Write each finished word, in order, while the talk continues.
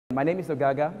My name is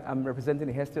Ogaga. I'm representing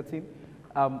the Hestia team.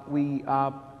 We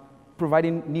are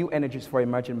providing new energies for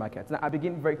emerging markets. Now, I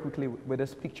begin very quickly with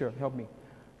this picture. Help me.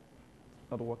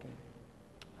 Not working.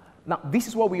 Now, this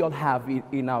is what we all have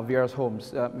in our various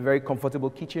homes. Very comfortable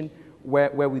kitchen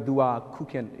where we do our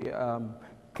cooking,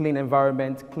 clean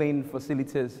environment, clean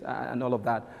facilities, and all of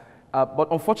that. But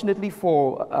unfortunately,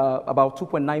 for about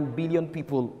 2.9 billion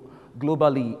people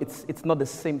globally, it's not the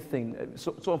same thing.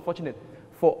 So unfortunate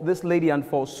for this lady and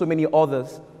for so many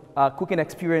others. Cooking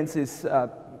experiences,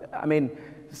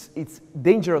 it's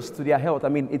dangerous to their health.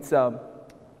 It's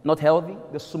not healthy.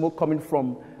 The smoke coming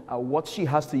from what she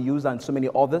has to use and so many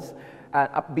others.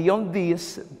 Beyond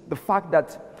this, the fact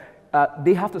that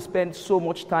they have to spend so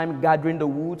much time gathering the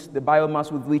wood, the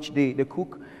biomass with which they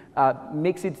cook,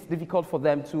 makes it difficult for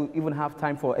them to even have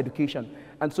time for education.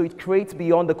 And so it creates,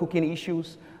 beyond the cooking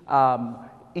issues,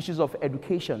 issues of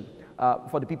education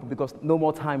for the people, because no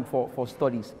more time for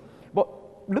studies. But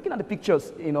looking at the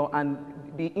pictures, and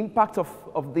the impact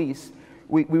of this,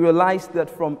 we realized that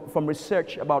from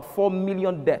research, about 4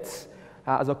 million deaths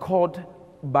has occurred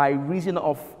by reason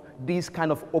of this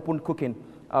kind of open cooking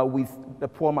with the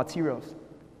poor materials.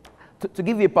 To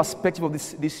give you a perspective of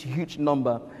this huge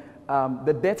number,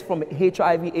 the deaths from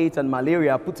HIV/AIDS and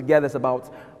malaria put together is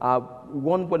about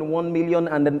 1.1 million,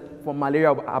 and then from malaria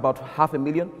about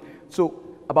 500,000. So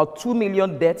about 2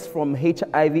 million deaths from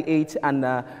HIV/AIDS and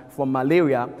from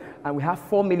malaria, and we have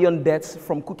 4 million deaths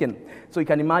from cooking. So you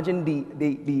can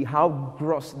imagine how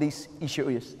gross this issue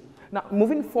is. Now,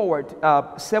 moving forward,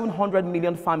 700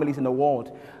 million families in the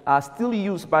world still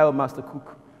use biomass to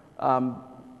cook.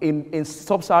 In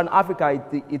sub-Saharan Africa,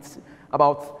 it's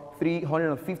about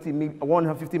 150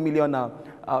 million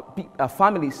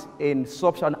families in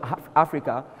sub-Saharan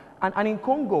Africa. And in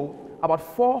Congo,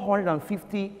 about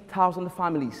 450,000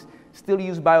 families still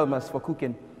use biomass for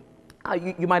cooking.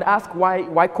 You might ask,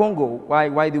 why Congo?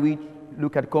 Why do we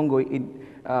look at Congo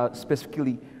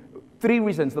specifically? 3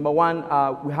 reasons. Number one,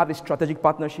 we have a strategic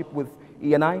partnership with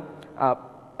ENI,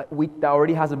 that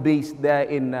already has a base there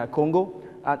in Congo.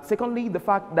 Secondly, the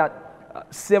fact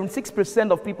that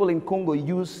 76% of people in Congo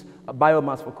use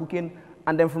biomass for cooking.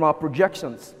 And then from our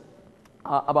projections,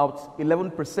 about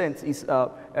 11% is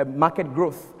market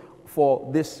growth for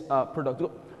this product.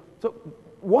 So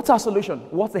what's our solution?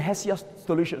 What's the Hestia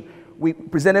solution? We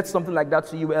presented something like that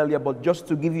to you earlier, but just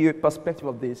to give you a perspective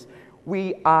of this,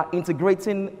 we are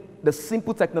integrating the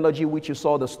simple technology which you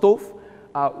saw, the stove,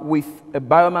 with a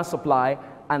biomass supply,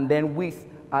 and then with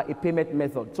a payment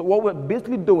method. So what we're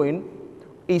basically doing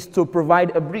is to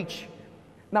provide a bridge.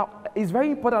 Now, it's very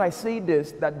important I say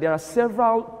this, that there are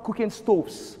several cooking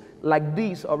stoves like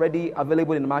these already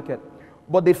available in the market,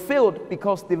 but they failed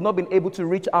because they've not been able to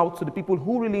reach out to the people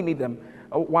who really need them.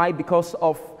 Why? Because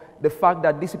of the fact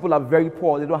that these people are very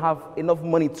poor. They don't have enough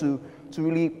money to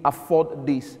really afford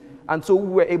this. And so we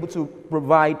were able to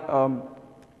provide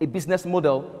a business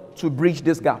model to bridge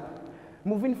this gap.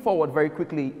 Moving forward very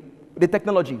quickly, the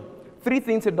technology. 3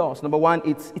 things it does. Number one,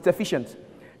 it's efficient.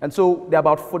 And so there are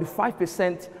about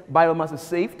 45% biomass is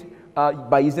saved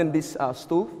by using this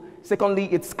stove. Secondly,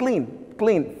 it's clean,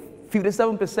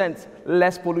 57%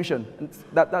 less pollution. And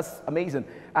that's amazing.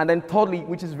 And then thirdly,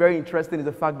 which is very interesting, is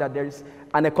the fact that there is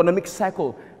an economic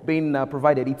cycle being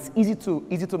provided. It's easy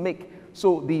to make.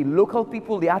 So the local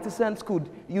people, the artisans, could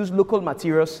use local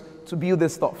materials to build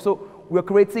this stuff. So we're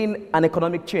creating an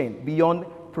economic chain beyond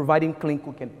providing clean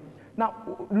cooking.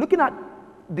 Now, looking at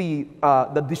the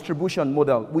distribution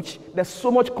model, which there's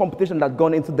so much competition that's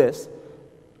gone into this,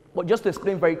 but just to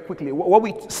explain very quickly, what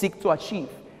we seek to achieve,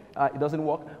 it doesn't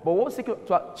work, but what we seek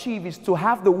to achieve is to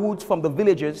have the wood from the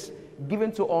villages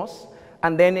given to us,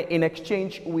 and then in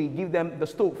exchange, we give them the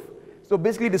stove. So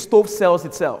basically, the stove sells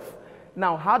itself.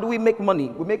 Now, how do we make money?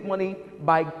 We make money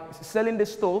by selling the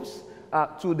stoves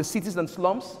to the cities and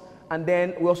slums, and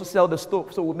then we also sell the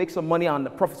stove, so we make some money on the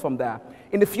profits from there.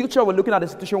 In the future, we're looking at a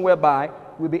situation whereby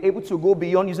we'll be able to go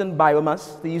beyond using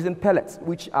biomass to using pellets,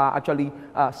 which are actually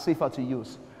safer to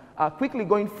use. Quickly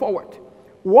going forward,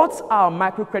 what's our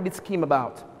microcredit scheme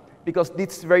about? Because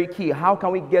this is very key. How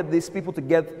can we get these people to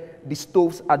get the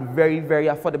stoves at very, very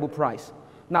affordable price?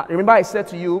 Now, remember I said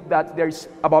to you that there is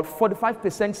about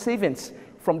 45% savings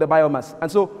from the biomass.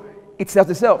 And so it sells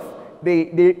itself. They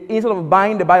instead of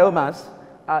buying the biomass,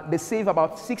 they save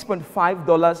about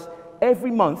 $6.5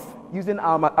 every month using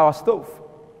our stove.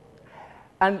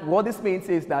 And what this means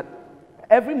is that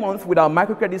every month with our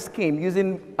microcredit scheme,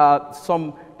 using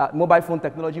some mobile phone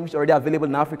technology which is already available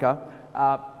in Africa,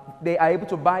 they are able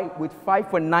to buy with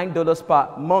 $5.9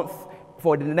 per month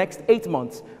for the next 8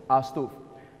 months our stove.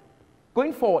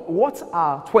 Going forward, what's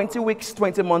our 20 weeks,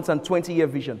 20 months, and 20-year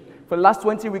vision? For the last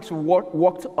 20 weeks, we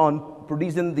worked on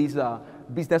producing this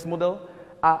business model.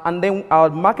 And then our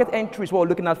market entry is what we're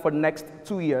looking at for the next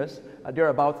 2 years. They're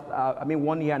about,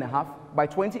 1 year and a half. By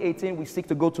 2018, we seek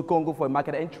to go to Congo for a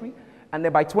market entry. And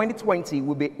then by 2020,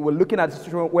 we're looking at a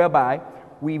situation whereby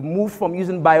we move from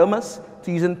using biomass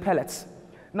to using pellets.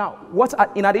 Now,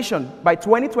 in addition, by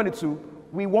 2022,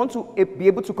 we want to be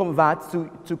able to convert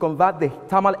the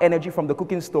thermal energy from the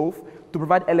cooking stove to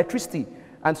provide electricity.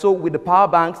 And so with the power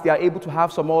banks, they are able to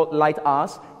have some more light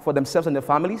hours for themselves and their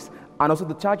families, and also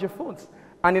to charge their phones.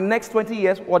 And in the next 20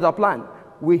 years, what's our plan?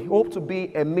 We hope to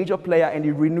be a major player in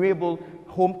the renewable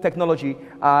home technology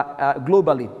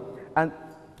globally. And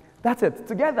that's it.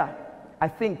 Together, I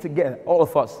think together, all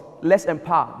of us, let's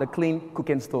empower the clean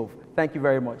cooking stove. Thank you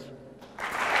very much.